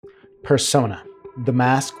Persona, the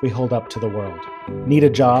mask we hold up to the world. Need a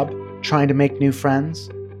job? Trying to make new friends?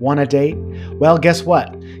 Want a date? Well, guess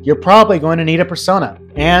what? You're probably going to need a persona,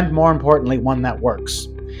 and more importantly, one that works.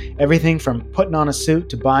 Everything from putting on a suit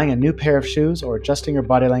to buying a new pair of shoes or adjusting your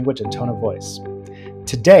body language and tone of voice.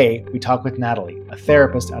 Today, we talk with Natalie, a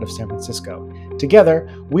therapist out of San Francisco. Together,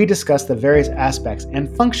 we discuss the various aspects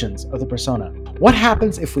and functions of the persona. What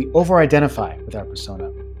happens if we over-identify with our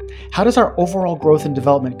persona? How does our overall growth and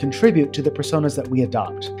development contribute to the personas that we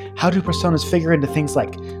adopt? How do personas figure into things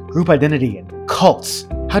like group identity and cults?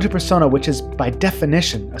 How do persona, which is by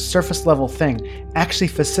definition a surface level thing, actually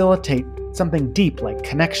facilitate something deep like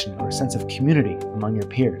connection or a sense of community among your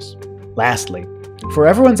peers? Lastly, for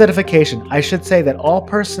everyone's edification, I should say that all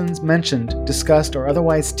persons mentioned, discussed, or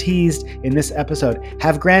otherwise teased in this episode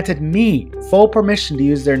have granted me full permission to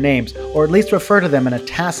use their names, or at least refer to them in a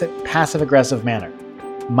tacit, passive-aggressive manner.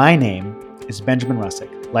 My name is Benjamin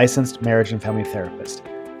Russick, licensed marriage and family therapist,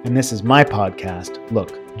 and this is my podcast,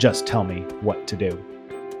 Look, Just Tell Me What to Do.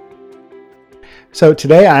 So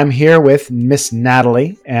today I'm here with Miss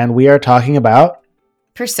Natalie, and we are talking about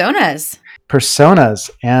Personas.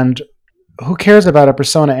 And who cares about a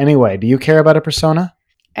persona anyway? Do you care about a persona?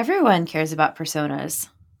 Everyone cares about personas.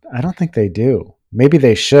 I don't think they do. Maybe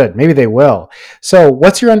they should. Maybe they will. So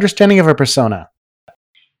what's your understanding of a persona?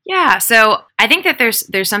 Yeah, so I think that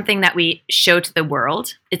there's something that we show to the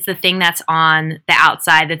world. It's the thing that's on the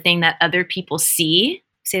outside, the thing that other people see.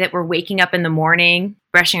 Say that we're waking up in the morning,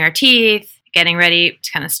 brushing our teeth, getting ready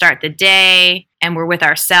to kind of start the day, and we're with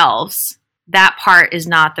ourselves. That part is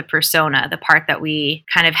not the persona, the part that we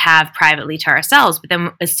kind of have privately to ourselves. But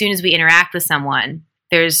then as soon as we interact with someone,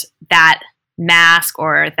 there's that mask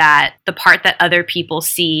or that the part that other people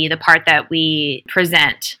see, the part that we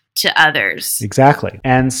present to others. Exactly.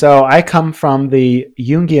 And so I come from the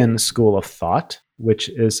Jungian school of thought, which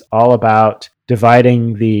is all about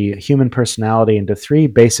dividing the human personality into three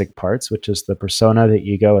basic parts, which is the persona, the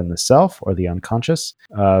ego, and the self, or the unconscious.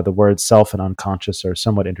 The words self and unconscious are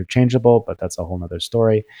somewhat interchangeable, but that's a whole nother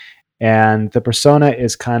story. And the persona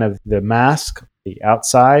is kind of the mask, the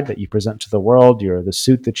outside that you present to the world, the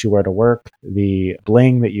suit that you wear to work, the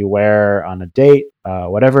bling that you wear on a date,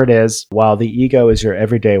 whatever it is, while the ego is your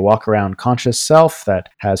everyday walk-around conscious self that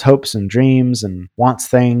has hopes and dreams and wants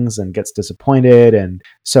things and gets disappointed. And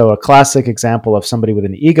so a classic example of somebody with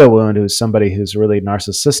an ego wound who's somebody who's really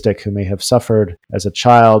narcissistic, who may have suffered as a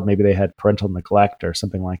child, maybe they had parental neglect or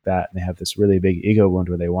something like that, and they have this really big ego wound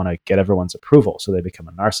where they want to get everyone's approval, so they become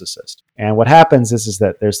a narcissist. And what happens is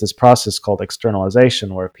that there's this process called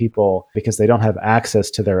externalization where people, because they don't have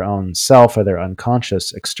access to their own self or their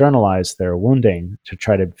unconscious, externalize their wounding to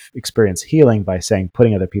try to experience healing by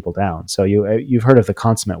putting other people down. So you've heard of the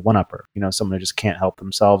consummate one-upper, someone who just can't help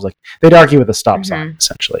themselves. Like they'd argue with a stop sign,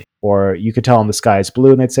 essentially. Or you could tell them the sky is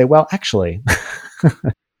blue and they'd say, well, actually.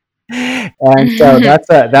 And so that's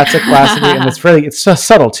a classic, and it's so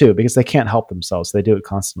subtle too, because they can't help themselves. They do it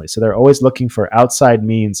constantly. So they're always looking for outside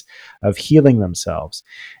means of healing themselves.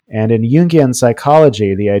 And in Jungian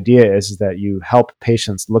psychology, the idea is that you help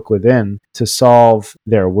patients look within to solve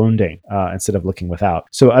their wounding instead of looking without.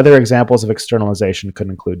 So other examples of externalization could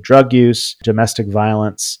include drug use, domestic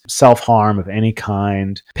violence, self-harm of any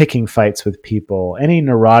kind, picking fights with people, any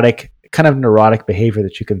neurotic behavior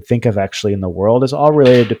that you can think of actually in the world is all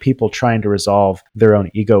related to people trying to resolve their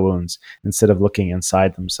own ego wounds instead of looking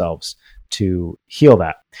inside themselves to heal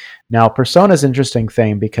that. Now, persona is an interesting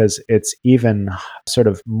thing because it's even sort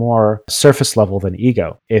of more surface level than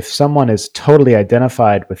ego. If someone is totally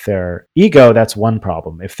identified with their ego, that's one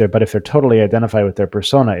problem. But if they're totally identified with their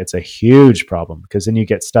persona, it's a huge problem, because then you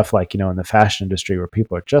get stuff like, in the fashion industry where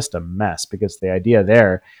people are just a mess, because the idea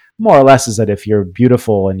there more or less is that if you're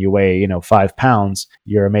beautiful and you weigh, 5 pounds,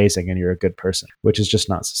 you're amazing and you're a good person, which is just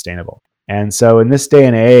not sustainable. And so in this day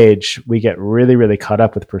and age, we get really, really caught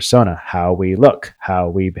up with persona, how we look, how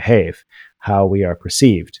we behave, how we are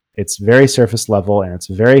perceived. It's very surface level and it's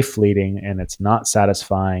very fleeting and it's not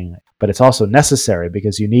satisfying, but it's also necessary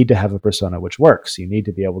because you need to have a persona which works. You need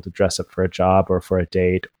to be able to dress up for a job or for a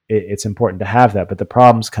date. It's important to have that, but the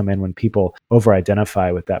problems come in when people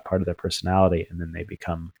over-identify with that part of their personality and then they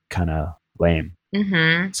become kind of lame.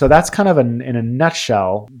 Mm-hmm. So that's kind of in a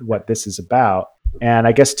nutshell what this is about. And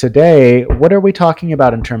I guess today, what are we talking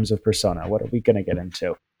about in terms of persona? What are we going to get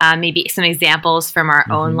into? Maybe some examples from our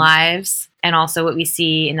own lives, and also what we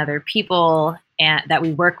see in other people and that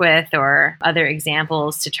we work with, or other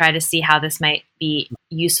examples to try to see how this might be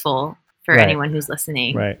useful for anyone who's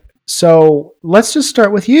listening. Right. So let's just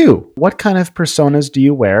start with you. What kind of personas do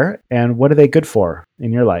you wear and what are they good for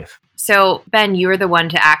in your life? So, Ben, you were the one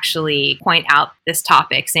to actually point out this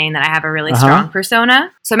topic, saying that I have a really strong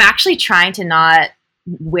persona. So I'm actually trying to not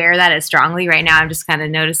wear that as strongly right now. I'm just kind of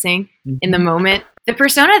noticing in the moment. The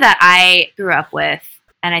persona that I grew up with,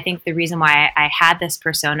 and I think the reason why I had this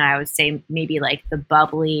persona, I would say maybe like the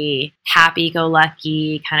bubbly,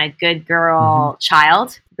 happy-go-lucky, kind of good girl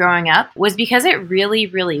child growing up, was because it really,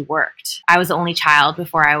 really worked. I was the only child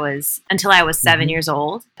until I was 7 years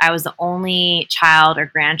old. I was the only child or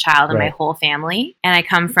grandchild in my whole family. And I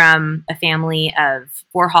come from a family of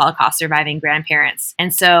 4 Holocaust surviving grandparents.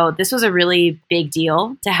 And so this was a really big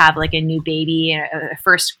deal to have like a new baby, a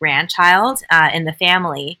first grandchild in the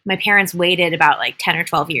family. My parents waited about like 10 or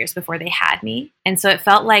 12 years before they had me. And so it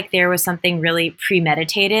felt like there was something really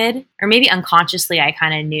premeditated, or maybe unconsciously I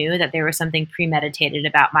kind of knew that there was something premeditated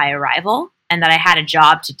about my arrival and that I had a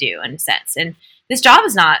job to do in a sense. And this job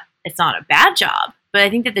it's not a bad job, but I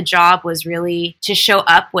think that the job was really to show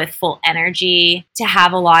up with full energy, to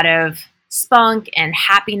have a lot of spunk and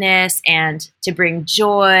happiness, and to bring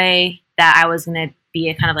joy, that I was going to be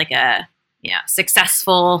a kind of like a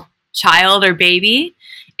successful child or baby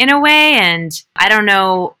in a way. And I don't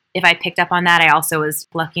know if I picked up on that. I also was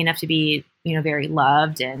lucky enough to be, very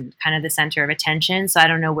loved and kind of the center of attention. So I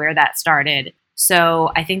don't know where that started.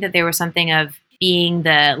 So I think that there was something of being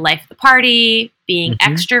the life of the party, being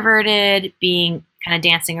extroverted, being kind of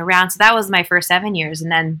dancing around. So that was my first 7 years.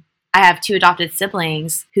 And then I have 2 adopted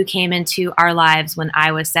siblings who came into our lives when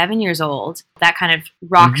I was 7 years old. That kind of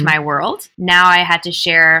rocked my world. Now I had to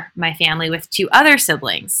share my family with 2 other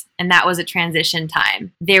siblings, and that was a transition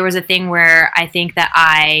time. There was a thing where I think that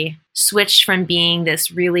I switched from being this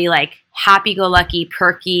really like happy-go-lucky,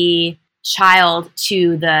 perky child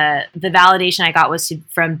to the validation I got was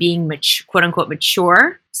from being quote unquote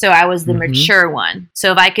mature. So I was the mature one.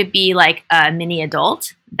 So if I could be like a mini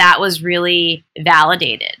adult, that was really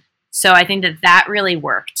validated. So I think that really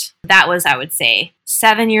worked. That was, I would say,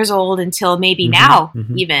 7 years old until maybe now,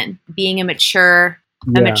 even being a mature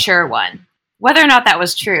one. Whether or not that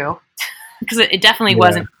was true, because it definitely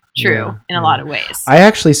wasn't true in a lot of ways. I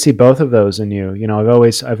actually see both of those in you.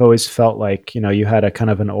 I've always felt like, you had a kind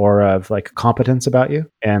of an aura of like competence about you,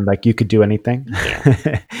 and like you could do anything.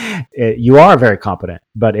 You are very competent,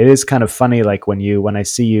 but it is kind of funny. Like when I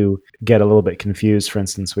see you get a little bit confused, for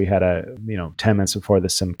instance, we had 10 minutes before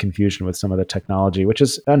this, some confusion with some of the technology, which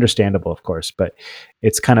is understandable, of course, but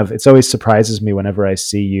it's always surprises me whenever I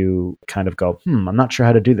see you kind of go, I'm not sure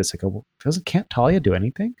how to do this. I go, well, can't Talia do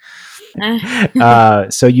anything?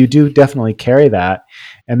 So you do definitely carry that.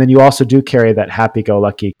 And then you also do carry that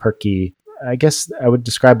happy-go-lucky, perky, I guess I would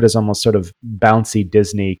describe it as almost sort of bouncy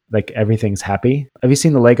Disney, like everything's happy. Have you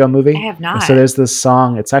seen the Lego movie? I have not. And so there's this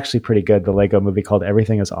song, it's actually pretty good, the Lego movie called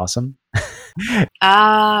Everything is Awesome.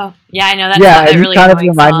 Oh, yeah, I know that. Yeah, and really you kind of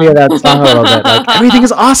remind me of that song a little bit. Like, everything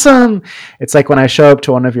is awesome. It's like when I show up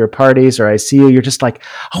to one of your parties or I see you, you're just like,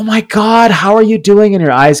 oh my God, how are you doing? And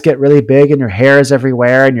your eyes get really big and your hair is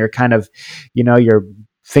everywhere and you're kind of, your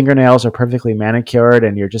fingernails are perfectly manicured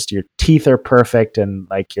and your teeth are perfect and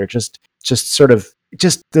like you're just sort of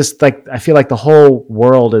just this, like, I feel like the whole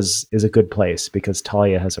world is a good place because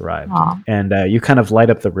Talia has arrived. Aww. And you kind of light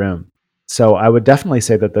up the room. So I would definitely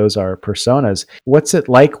say that those are personas. What's it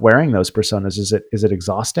like wearing those personas? Is it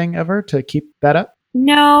exhausting ever to keep that up?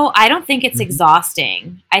 No, I don't think it's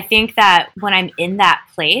exhausting. I think that when I'm in that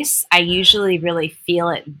place, I usually really feel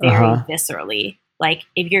it very viscerally. Like,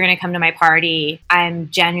 if you're going to come to my party, I'm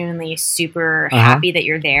genuinely super happy that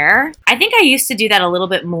you're there. I think I used to do that a little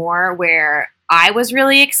bit more where I was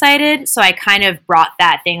really excited. So I kind of brought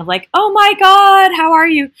that thing of like, oh my God, how are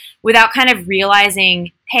you? Without kind of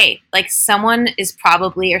realizing, hey, like someone is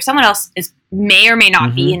probably, or someone else may or may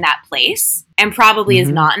not be in that place and probably is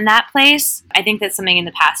not in that place. I think that's something in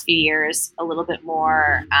the past few years, a little bit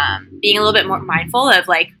more, being a little bit more mindful of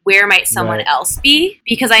like, where might someone else be?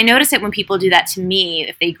 Because I notice it when people do that to me,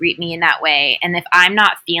 if they greet me in that way. And if I'm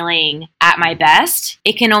not feeling at my best,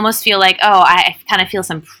 it can almost feel like, oh, I kind of feel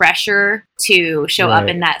some pressure to show up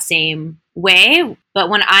in that same way. But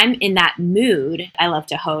when I'm in that mood, I love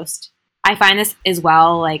to host. I find this as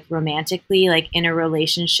well, like romantically, like in a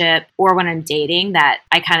relationship or when I'm dating, that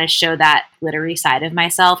I kind of show that glittery side of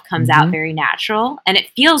myself comes out very natural and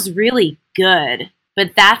it feels really good,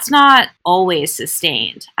 but that's not always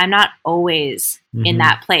sustained. I'm not always in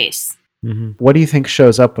that place. What do you think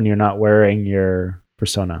shows up when you're not wearing your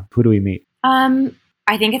persona? Who do we meet? I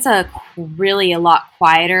think it's a lot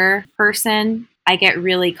quieter person. I get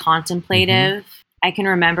really contemplative. I can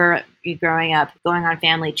remember growing up, going on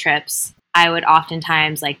family trips, I would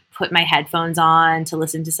oftentimes like put my headphones on to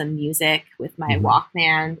listen to some music with my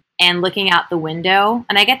Walkman. and looking out the window.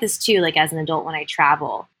 And I get this too, like as an adult when I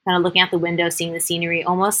travel, kind of looking out the window, seeing the scenery,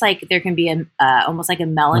 almost like there can be almost like a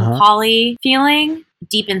melancholy feeling,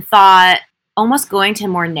 deep in thought, almost going to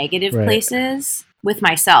more negative places with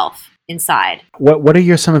myself inside. What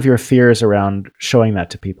are some of your fears around showing that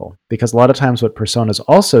to people? Because a lot of times what personas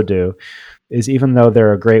also do is, even though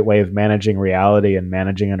they're a great way of managing reality and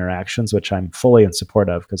managing interactions, which I'm fully in support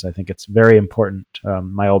of because I think it's very important.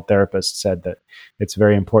 My old therapist said that it's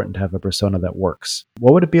very important to have a persona that works.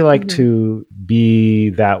 What would it be like to be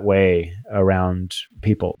that way around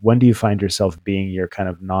people? When do you find yourself being your kind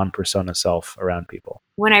of non-persona self around people?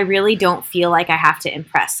 When I really don't feel like I have to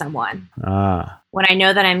impress someone. When I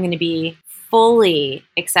know that I'm going to be fully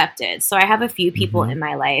accepted. So I have a few people in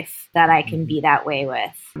my life that I can be that way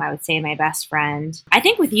with. I would say my best friend. I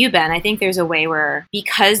think with you, Ben, I think there's a way where,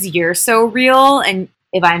 because you're so real, and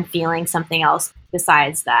if I'm feeling something else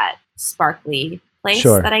besides that sparkly place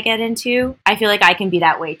that I get into, I feel like I can be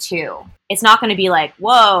that way too. It's not going to be like,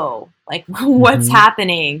 whoa, like what's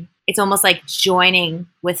happening? It's almost like joining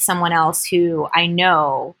with someone else who I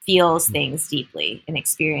know feels things deeply and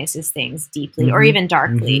experiences things deeply or even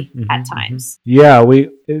darkly at times. Yeah,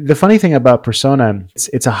 the funny thing about persona,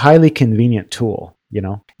 it's a highly convenient tool. You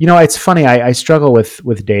know, it's funny. I struggle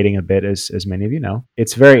with dating a bit, as many of you know.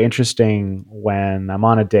 It's very interesting when I'm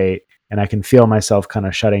on a date and I can feel myself kind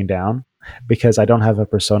of shutting down because I don't have a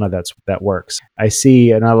persona that works. I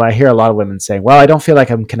see, and I hear a lot of women saying, well, I don't feel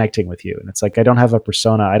like I'm connecting with you. And it's like, I don't have a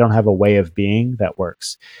persona. I don't have a way of being that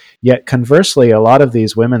works. Yet conversely, a lot of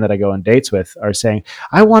these women that I go on dates with are saying,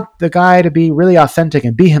 I want the guy to be really authentic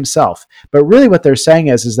and be himself. But really what they're saying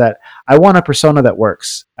is that I want a persona that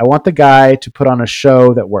works. I want the guy to put on a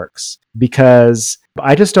show that works, because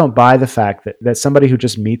I just don't buy the fact that somebody who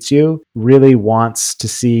just meets you really wants to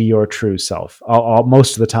see your true self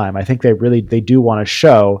most of the time. I think they do want to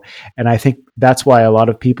show. And I think that's why a lot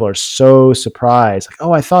of people are so surprised. Like,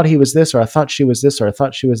 oh, I thought he was this, or I thought she was this, or I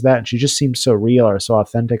thought she was that. And she just seemed so real or so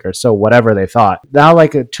authentic or so whatever they thought. Now,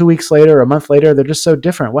 like 2 weeks later, or a month later, they're just so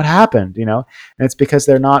different. What happened? And it's because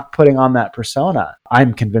they're not putting on that persona.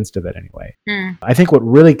 I'm convinced of it anyway. I think what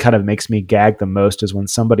really kind of makes me gag the most is when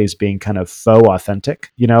somebody's being kind of faux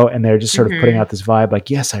authentic, and they're just sort of putting out this vibe like,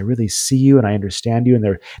 yes, I really see you and I understand you.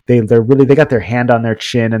 And they got their hand on their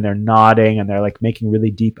chin and they're nodding and they're like making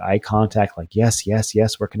really deep eye contact, like, yes,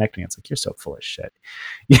 we're connecting. It's like, you're so full of shit.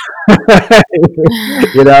 You're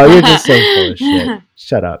just so full of shit.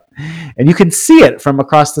 Shut up. And you can see it from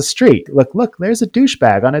across the street. Look, there's a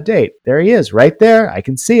douchebag on a date. There he is right there. I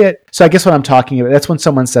can see it. So I guess what I'm talking about, that's when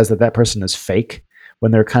someone says that person is fake,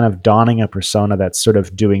 when they're kind of donning a persona that's sort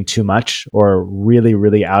of doing too much or really,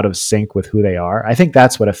 really out of sync with who they are. I think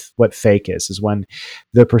that's what fake is when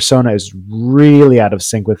the persona is really out of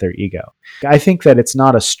sync with their ego. I think that it's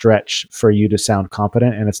not a stretch for you to sound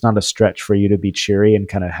competent, and it's not a stretch for you to be cheery and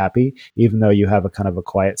kind of happy, even though you have a kind of a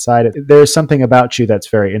quiet side. There's something about you that's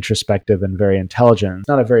very introspective and very intelligent. It's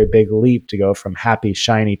not a very big leap to go from happy,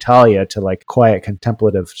 shiny Talia to like quiet,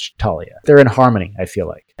 contemplative Talia. They're in harmony, I feel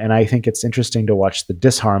like. And I think it's interesting to watch the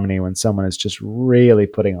disharmony when someone is just really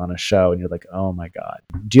putting on a show and you're like, oh my God.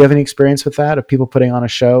 Do you have any experience with that, of people putting on a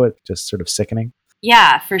show? It's just sort of sickening.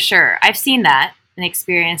 Yeah, for sure. I've seen that and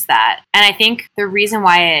experienced that. And I think the reason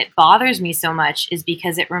why it bothers me so much is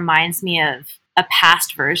because it reminds me of a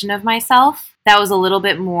past version of myself that was a little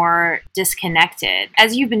bit more disconnected.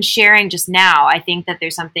 As you've been sharing just now, I think that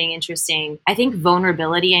there's something interesting. I think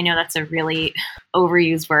vulnerability, I know that's a really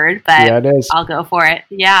overused word, but yeah, it is. I'll go for it.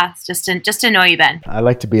 Yeah, it's just to know you, Ben. I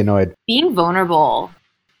like to be annoyed. Being vulnerable.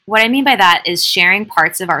 What I mean by that is sharing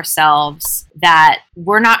parts of ourselves that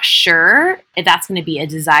we're not sure if that's going to be a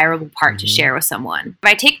desirable part to share with someone. If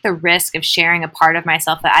I take the risk of sharing a part of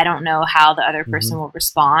myself that I don't know how the other person will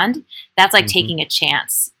respond, that's like taking a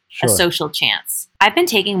chance, a social chance. I've been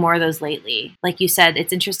taking more of those lately. Like you said,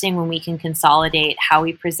 it's interesting when we can consolidate how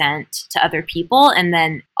we present to other people and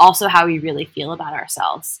then also how we really feel about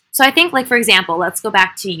ourselves. So I think, like, for example, let's go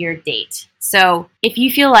back to your date. So if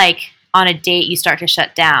you feel like on a date you start to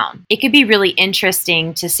shut down, it could be really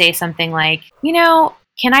interesting to say something like,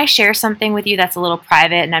 can I share something with you that's a little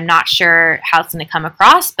private and I'm not sure how it's going to come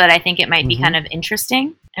across, but I think it might be kind of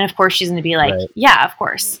interesting. And of course she's going to be like, yeah, of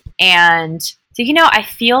course. And so, I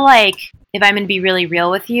feel like if I'm going to be really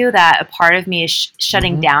real with you, that a part of me is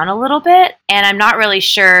shutting down a little bit and I'm not really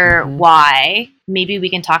sure why. Maybe we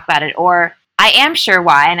can talk about it, or I am sure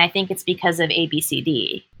why, and I think it's because of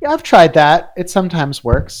ABCD. Yeah, I've tried that. It sometimes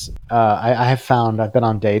works. I have found I've been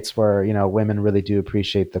on dates where, women really do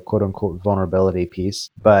appreciate the quote unquote vulnerability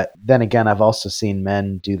piece. But then again, I've also seen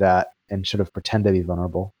men do that and sort of pretend to be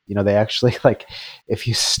vulnerable. They actually like, if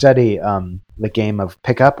you study the game of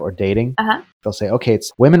pickup or dating, they'll say, okay,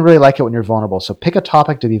 it's women really like it when you're vulnerable. So pick a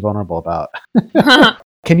topic to be vulnerable about.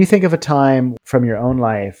 Can you think of a time from your own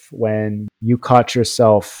life when you caught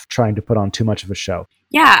yourself trying to put on too much of a show?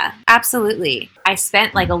 Yeah, absolutely. I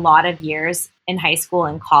spent like a lot of years in high school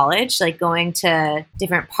and college, like going to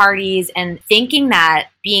different parties and thinking that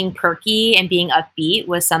being perky and being upbeat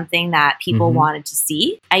was something that people wanted to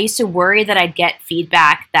see. I used to worry that I'd get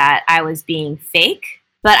feedback that I was being fake,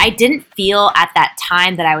 but I didn't feel at that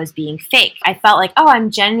time that I was being fake. I felt like, oh,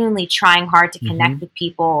 I'm genuinely trying hard to connect with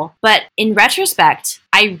people. But in retrospect,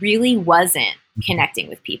 I really wasn't connecting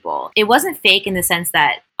with people. It wasn't fake in the sense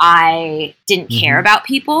that I didn't care about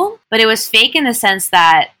people, but it was fake in the sense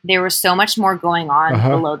that there was so much more going on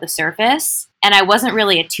below the surface, and I wasn't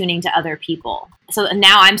really attuning to other people. So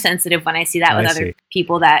now I'm sensitive when I see that with other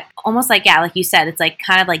people, that almost like, yeah, like you said, it's like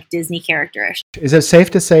kind of like Disney character-ish. Is it safe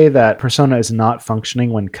to say that persona is not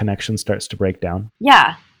functioning when connection starts to break down?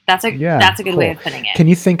 Yeah. That's a good way of putting it. Can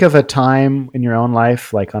you think of a time in your own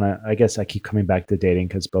life, like I guess I keep coming back to dating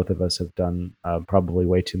because both of us have done probably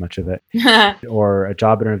way too much of it, or a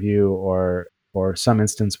job interview, or some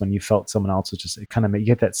instance when you felt someone else was just, it kind of you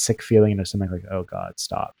get that sick feeling or something like, oh God,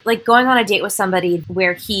 stop. Like going on a date with somebody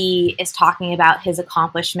where he is talking about his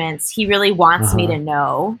accomplishments. He really wants me to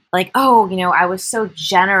know, like, oh, I was so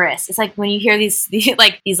generous. It's like when you hear these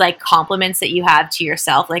compliments that you have to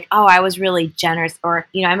yourself, like, oh, I was really generous, or,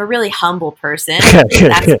 I'm a really humble person. That's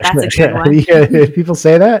a good one. Yeah, people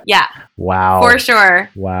say that? Yeah. Wow. For sure.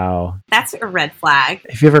 Wow. That's a red flag.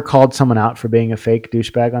 Have you ever called someone out for being a fake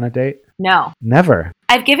douchebag on a date? No. Never.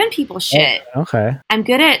 I've given people shit. Oh, okay. I'm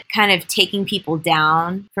good at kind of taking people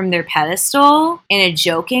down from their pedestal in a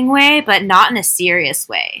joking way, but not in a serious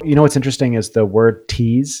way. What's interesting is the word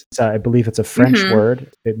tease. I believe it's a French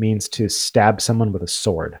word. It means to stab someone with a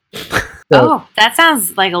sword. That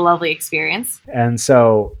sounds like a lovely experience. And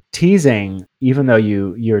so teasing, even though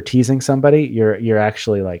you're teasing somebody, you're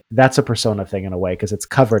actually like, that's a persona thing in a way, because it's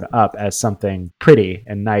covered up as something pretty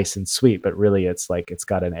and nice and sweet, but really it's like it's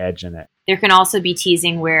got an edge in it. There can also be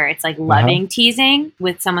teasing where it's like loving teasing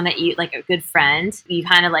with someone that you, like a good friend, you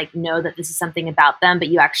kind of like know that this is something about them, but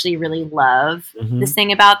you actually really love this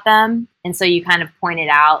thing about them. And so you kind of point it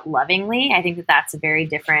out lovingly. I think that that's a very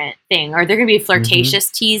different thing. Or there can be flirtatious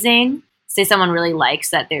teasing. Say someone really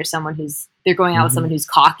likes that they're going out with someone who's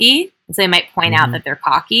cocky. And so they might point out that they're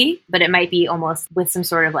cocky, but it might be almost with some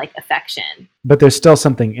sort of like affection. But there's still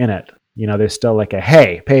something in it. There's still like a,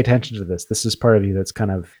 hey, pay attention to this. This is part of you that's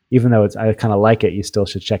kind of, even though I kind of like it, you still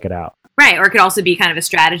should check it out. Right. Or it could also be kind of a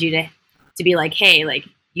strategy to be like, hey, like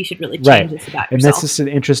you should really change this about yourself. And that's just an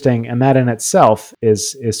interesting, and that in itself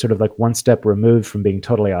is sort of like one step removed from being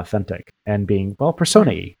totally authentic and being, well,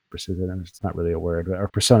 persona-y. It's not really a word, or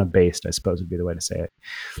persona-based, I suppose would be the way to say it.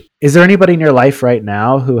 Is there anybody in your life right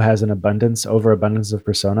now who has an overabundance of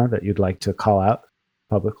persona that you'd like to call out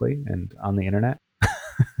publicly and on the internet?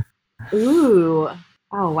 Ooh.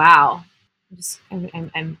 Oh, wow.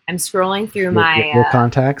 I'm scrolling through your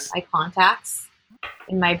contacts. My contacts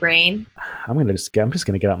in my brain. I'm just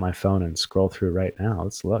gonna get out my phone and scroll through right now.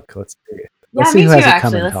 Let's look. Let's see. Let's see who has it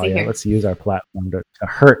coming, Talia. Let's use our platform to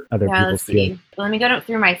hurt other people's feelings. Let me go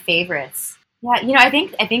through my favorites. Yeah, I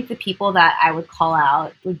think the people that I would call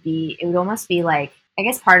out it would almost be like, I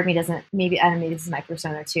guess part of me doesn't, maybe this is my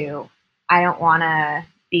persona too. I don't want to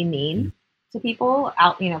be mean to people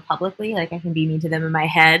out, publicly. Like I can be mean to them in my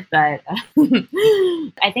head, but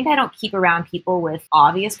I think I don't keep around people with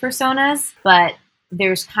obvious personas, but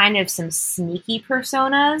there's kind of some sneaky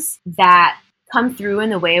personas that come through in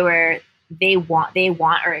the way where they want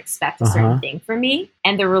or expect a certain thing from me,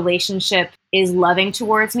 and the relationship is loving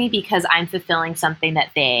towards me because I'm fulfilling something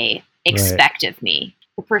that they expect of me.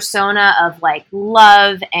 The persona of like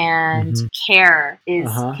love and care is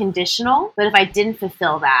conditional, but if I didn't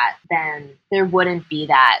fulfill that, then there wouldn't be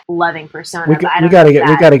that loving persona. We got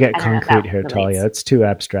to get concrete here, Talia. It's too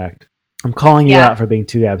abstract. I'm calling you out for being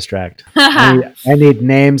too abstract. I need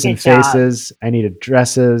names and faces. I need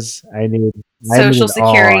addresses. I need social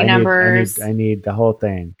security numbers. I need the whole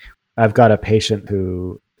thing. I've got a patient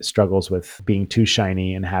who struggles with being too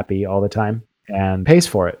shiny and happy all the time and pays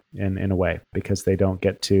for it in a way because they don't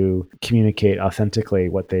get to communicate authentically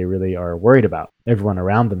what they really are worried about. Everyone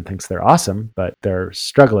around them thinks they're awesome, but they're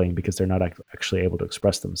struggling because they're not actually able to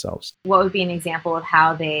express themselves. What would be an example of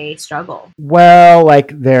how they struggle? Well,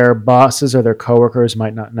 like their bosses or their coworkers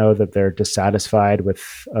might not know that they're dissatisfied with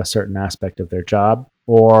a certain aspect of their job,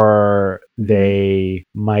 or they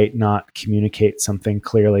might not communicate something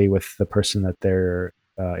clearly with the person that they're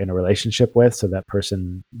in a relationship with, so that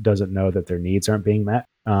person doesn't know that their needs aren't being met.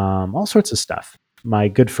 All sorts of stuff. My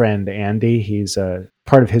good friend Andy, he's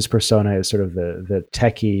part of his persona is sort of the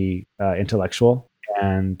techie intellectual,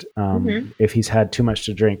 and if he's had too much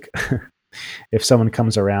to drink, if someone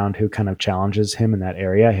comes around who kind of challenges him in that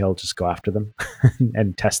area, he'll just go after them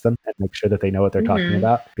and test them and make sure that they know what they're talking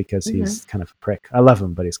about, because he's kind of a prick. I love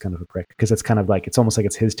him, but he's kind of a prick because it's kind of like, it's almost like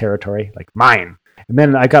it's his territory, like mine. And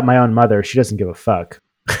then I got my own mother. She doesn't give a fuck.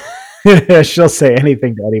 She'll say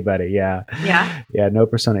anything to anybody. Yeah. No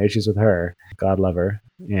persona issues with her. God love her.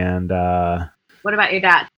 And what about your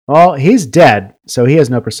dad? Well, he's dead, so he has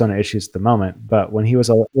no persona issues at the moment. But when he was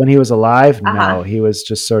alive, no, he was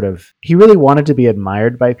just sort of, he really wanted to be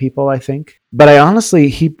admired by people, I think. But I don't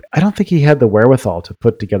think he had the wherewithal to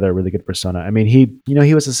put together a really good persona. I mean, he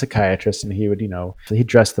was a psychiatrist, and he would, he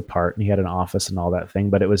dressed the part, and he had an office and all that thing.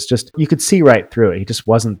 But it was just, you could see right through it. He just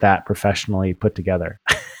wasn't that professionally put together.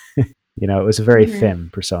 It was a very thin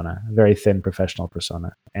persona, a very thin professional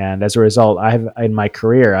persona. And as a result, in my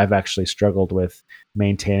career, I've actually struggled with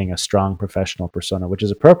maintaining a strong professional persona, which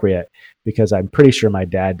is appropriate because I'm pretty sure my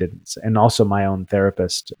dad didn't. And also my own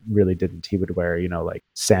therapist really didn't. He would wear, like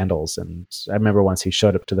sandals. And I remember once he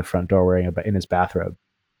showed up to the front door in his bathrobe,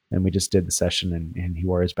 and we just did the session, and he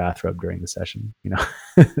wore his bathrobe during the session,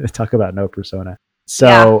 talk about no persona.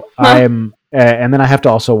 So and then I have to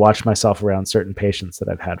also watch myself around certain patients that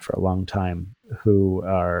I've had for a long time who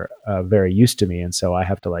are very used to me. And so I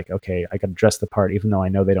have to okay, I got to dress the part, even though I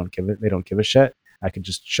know they don't give a shit. I could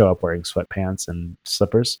just show up wearing sweatpants and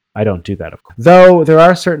slippers. I don't do that, of course. Though there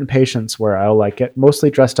are certain patients where I'll get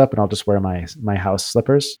mostly dressed up and I'll just wear my house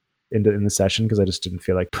slippers in the session because I just didn't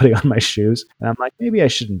feel like putting on my shoes. And I'm like, maybe I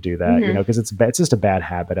shouldn't do that, because it's just a bad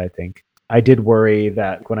habit, I think. I did worry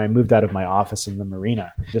that when I moved out of my office in the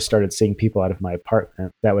marina, just started seeing people out of my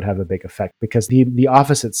apartment, that would have a big effect, because the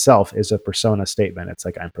office itself is a persona statement. It's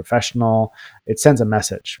like, I'm professional. It sends a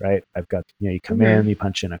message, right? I've got, you come in, you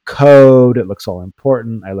punch in a code. It looks all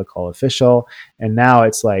important. I look all official. And now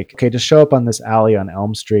it's like, okay, just show up on this alley on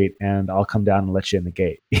Elm Street and I'll come down and let you in the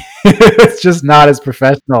gate. It's just not as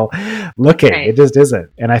professional looking. Right. It just isn't.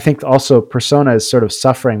 And I think also persona is sort of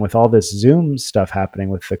suffering with all this Zoom stuff happening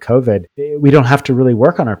with the COVID. We don't have to really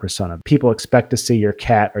work on our persona. People expect to see your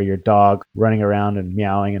cat or your dog running around and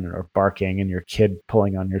meowing or barking, and your kid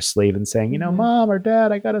pulling on your sleeve and saying, Mom or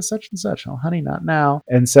Dad, I got a such and such. Oh, honey, not now.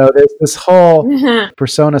 And so there's this whole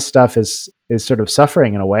persona stuff is sort of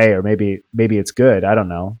suffering in a way, or maybe it's good. I don't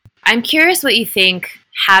know. I'm curious what you think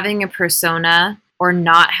having a persona or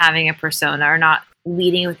not having a persona, or not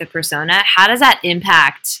leading with a persona, how does that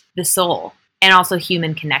impact the soul and also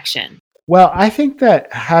human connection? Well, I think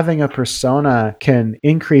that having a persona can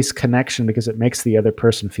increase connection because it makes the other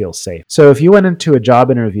person feel safe. So if you went into a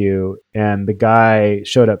job interview and the guy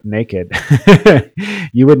showed up naked,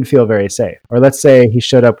 you wouldn't feel very safe. Or let's say he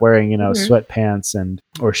showed up wearing, sweatpants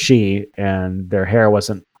or she, and their hair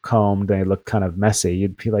wasn't combed, they look kind of messy.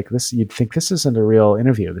 You'd feel like this. You'd think this isn't a real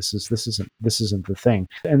interview. This isn't the thing.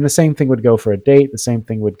 And the same thing would go for a date. The same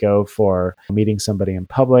thing would go for meeting somebody in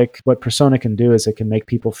public. What persona can do is it can make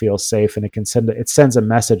people feel safe, and it sends a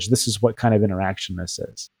message. This is what kind of interaction this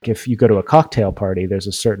is. If you go to a cocktail party, there's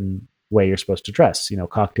a certain way you're supposed to dress,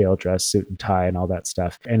 cocktail dress, suit and tie and all that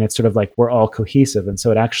stuff. And it's sort of like we're all cohesive. And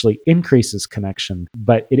so it actually increases connection,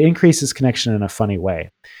 but it increases connection in a funny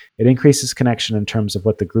way. It increases connection in terms of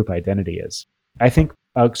what the group identity is. I think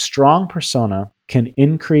a strong persona can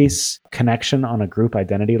increase connection on a group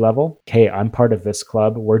identity level. Hey, I'm part of this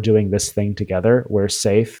club. We're doing this thing together. We're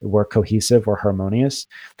safe. We're cohesive. We're harmonious.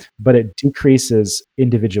 But it decreases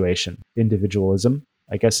individualism,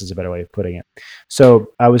 I guess is a better way of putting it.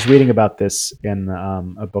 So I was reading about this in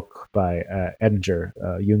a book by Edinger,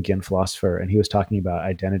 a Jungian philosopher, and he was talking about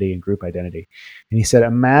identity and group identity. And he said,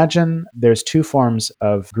 imagine there's two forms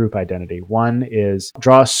of group identity. One is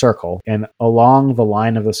draw a circle, and along the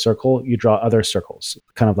line of the circle, you draw other circles,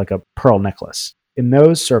 kind of like a pearl necklace. In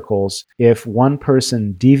those circles, if one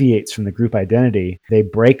person deviates from the group identity, they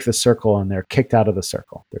break the circle and they're kicked out of the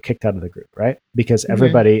circle. They're kicked out of the group, right? Because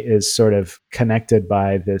everybody is sort of connected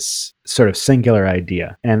by this sort of singular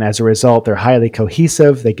idea. And as a result, they're highly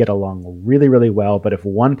cohesive. They get along really, really well. But if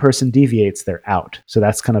one person deviates, they're out. So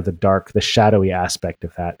that's kind of the shadowy aspect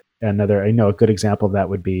of that. Another, a good example of that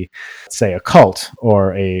would be, say, a cult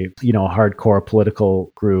or a, hardcore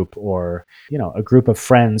political group, or, a group of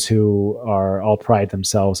friends who are all pride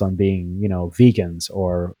themselves on being, vegans,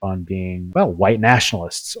 or on being, well, white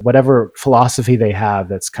nationalists, whatever philosophy they have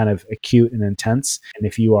that's kind of acute and intense. And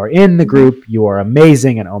if you are in the group, you are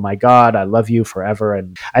amazing. And oh my God, I love you forever.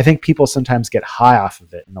 And I think people sometimes get high off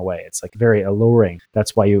of it in a way. It's like very alluring.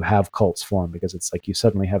 That's why you have cults form, because it's like you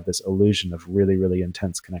suddenly have this illusion of really, really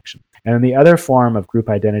intense connection. And then the other form of group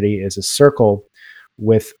identity is a circle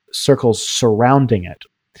with circles surrounding it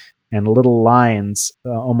and little lines,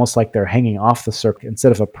 almost like they're hanging off the circle.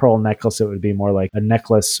 Instead of a pearl necklace, it would be more like a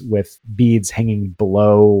necklace with beads hanging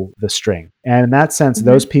below the string. And in that sense,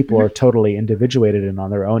 those people are totally individuated and on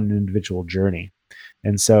their own individual journey.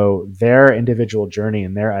 And so their individual journey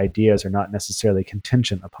and their ideas are not necessarily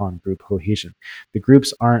contingent upon group cohesion. The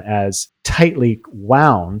groups aren't as tightly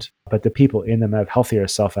wound, but the people in them have healthier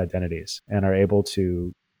self-identities and are able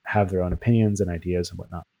to have their own opinions and ideas and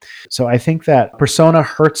whatnot. So I think that persona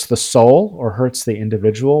hurts the soul or hurts the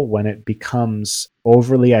individual when it becomes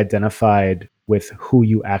overly identified with who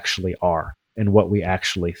you actually are and what we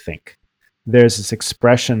actually think. There's this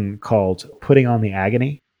expression called putting on the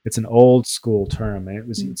agony. It's an old school term, and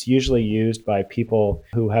it's usually used by people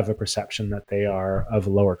who have a perception that they are of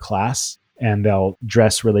lower class, and they'll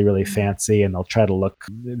dress really, really fancy, and they'll try to look,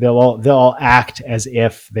 they'll all act as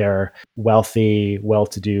if they're wealthy,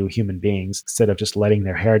 well-to-do human beings, instead of just letting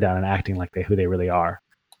their hair down and acting like who they really are,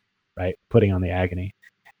 right? Putting on the agony.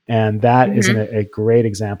 And that is a great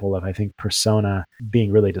example of, I think, persona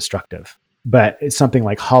being really destructive. But it's something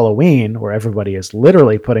like Halloween, where everybody is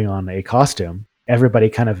literally putting on a costume. Everybody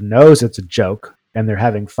kind of knows it's a joke and they're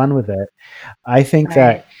having fun with it. I think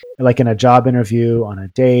that, like in a job interview, on a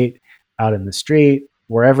date, out in the street,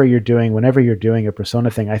 whenever you're doing a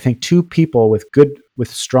persona thing, I think two people with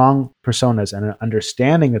strong personas and an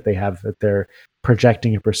understanding that they're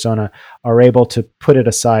projecting a persona are able to put it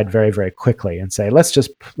aside very, very quickly and say, let's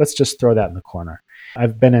just throw that in the corner.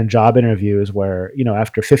 I've been in job interviews where,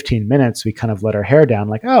 after 15 minutes, we kind of let our hair down,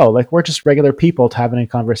 like, oh, like we're just regular people having a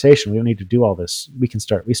conversation. We don't need to do all this. We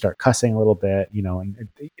start cussing a little bit, and you know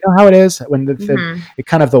how it is when it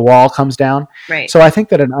kind of the wall comes down. Right. So I think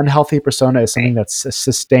that an unhealthy persona is something that's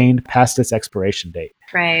sustained past its expiration date.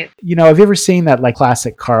 Right. Have you ever seen that like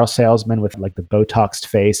classic car salesman with like the Botoxed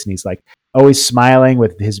face, and he's like always smiling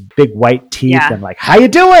with his big white teeth and like, how you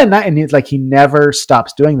doing? And he's like, he never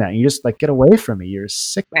stops doing that. And you just like, get away from me. You're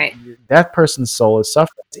sick. Right. That person's soul is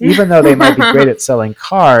suffering. Even though they might be great at selling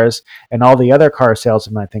cars, and all the other car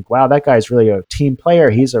salesmen might think, wow, that guy's really a team player.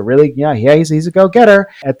 He's a really, he's a go-getter.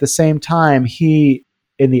 At the same time, he,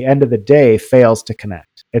 in the end of the day, fails to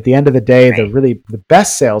connect. At the end of the day, the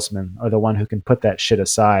best salesmen are the one who can put that shit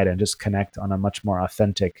aside and just connect on a much more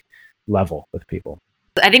authentic level with people.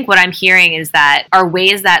 I think what I'm hearing is that are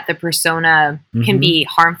ways that the persona can be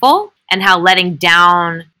harmful, and how letting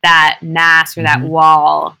down that mask or that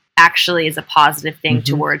wall actually is a positive thing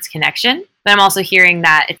towards connection. But I'm also hearing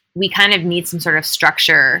that we kind of need some sort of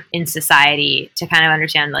structure in society to kind of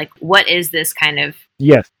understand, like, what is this kind of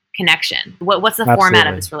connection? What's the format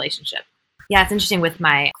of this relationship? Yeah, it's interesting with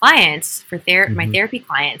my clients, my therapy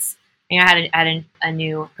clients. I had a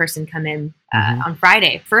new person come in on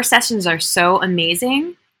Friday. First sessions are so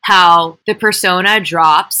amazing how the persona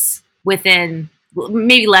drops within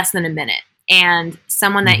maybe less than a minute. And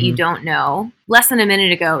someone that you don't know, less than a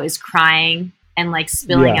minute ago, is crying and like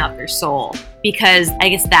spilling out their soul. Because I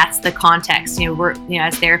guess that's the context. We're,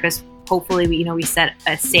 as therapists, hopefully we set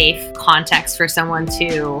a safe context for someone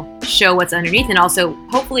to show what's underneath. And also,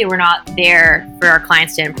 hopefully we're not there for our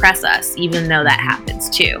clients to impress us, even though that happens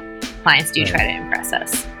too. Clients do try to impress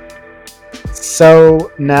us.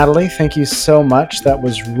 So, Natalie, thank you so much. That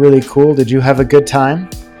was really cool. Did you have a good time?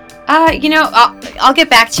 I'll get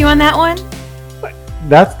back to you on that one.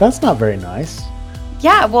 That's not very nice.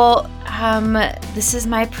 Yeah, well, this is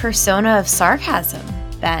my persona of sarcasm,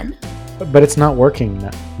 Ben. But it's not working,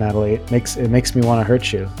 Natalie. It makes me want to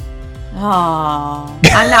hurt you. Oh,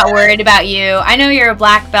 I'm not worried about you. I know you're a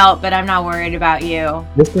black belt, but I'm not worried about you.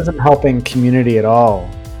 This isn't helping community at all.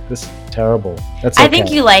 This is terrible. That's okay. I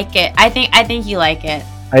think you like it. I think you like it.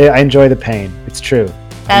 I enjoy the pain. It's true.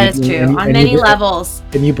 That is true on many levels.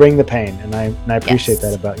 And you bring the pain, and I appreciate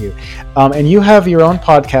that about you. And you have your own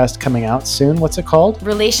podcast coming out soon. What's it called?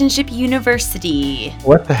 Relationship University.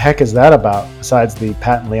 What the heck is that about, besides the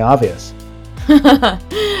patently obvious?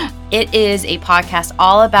 It is a podcast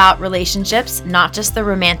all about relationships, not just the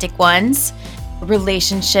romantic ones.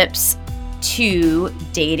 Relationships to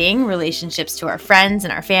dating, relationships to our friends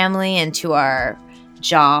and our family and to our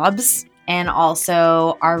jobs. and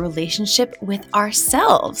also our relationship with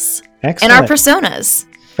ourselves Excellent. and our personas.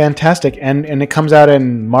 Fantastic. And it comes out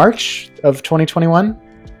in March of 2021?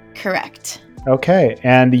 Correct. Okay.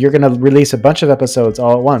 And you're going to release a bunch of episodes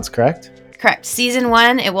all at once, correct? Correct. Season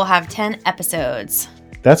 1, it will have 10 episodes.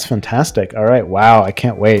 That's fantastic. All right. Wow. I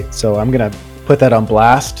can't wait. So I'm going to put that on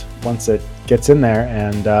blast once it gets in there,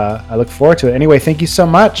 and I look forward to it. Anyway, thank you so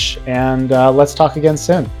much, and let's talk again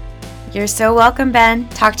soon. You're so welcome, Ben.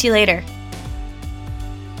 Talk to you later.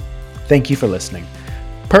 Thank you for listening.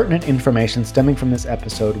 Pertinent information stemming from this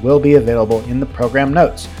episode will be available in the program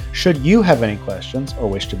notes. Should you have any questions or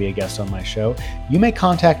wish to be a guest on my show, you may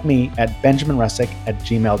contact me at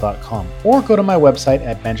benjaminrussick@gmail.com or go to my website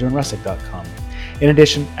at benjaminrussick.com. In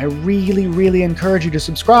addition, I really encourage you to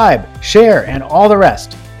subscribe, share, and all the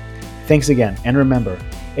rest. Thanks again, and remember,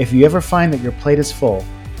 if you ever find that your plate is full,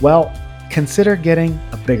 well, consider getting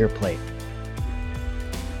a bigger plate.